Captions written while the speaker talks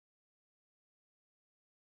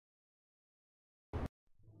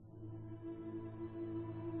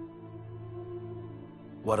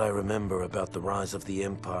What I remember about the rise of the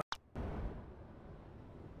Empire.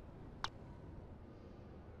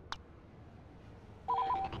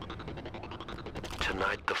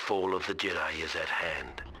 Tonight, the fall of the Jedi is at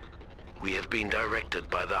hand. We have been directed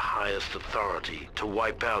by the highest authority to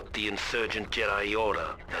wipe out the insurgent Jedi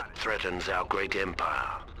Order that threatens our great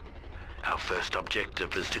empire. Our first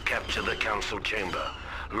objective is to capture the Council Chamber.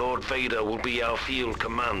 Lord Vader will be our field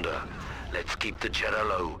commander. Let's keep the Jedi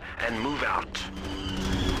low and move out.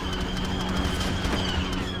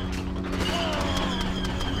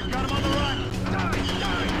 We got him on the run! Die!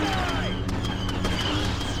 Die! Die!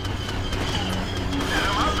 Set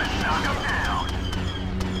him up and knock him down!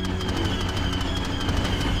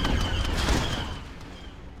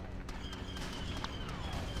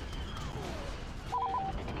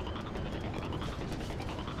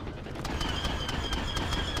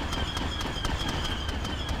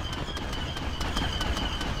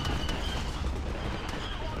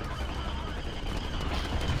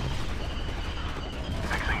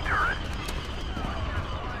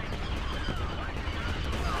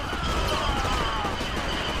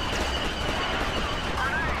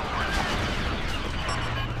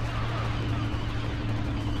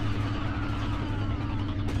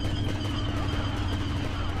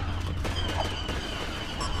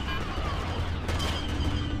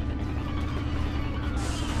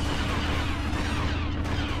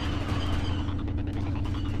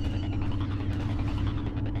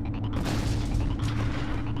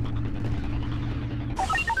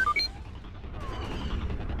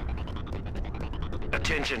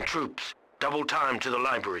 Attention troops, double time to the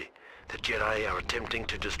library. The Jedi are attempting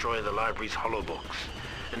to destroy the library's holobooks.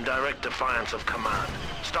 In direct defiance of command.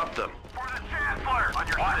 Stop them. For the Chancellor! On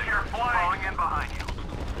your position, falling in behind you.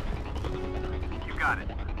 You got it.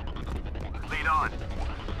 Lead on.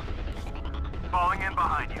 Falling in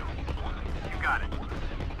behind you. You got it.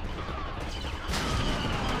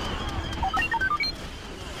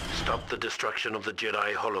 Stop the destruction of the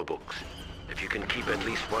Jedi holobooks. If you can keep at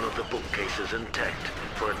least one of the bookcases intact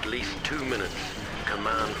for at least 2 minutes,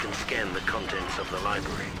 Command can scan the contents of the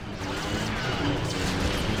library.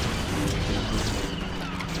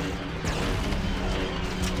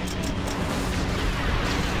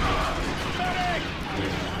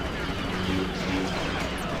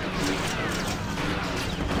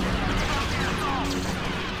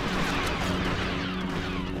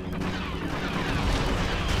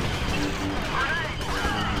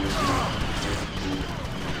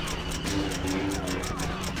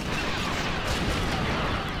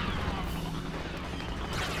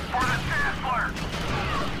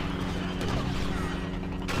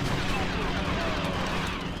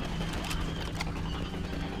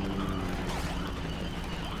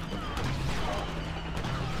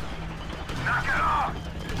 Knock it off!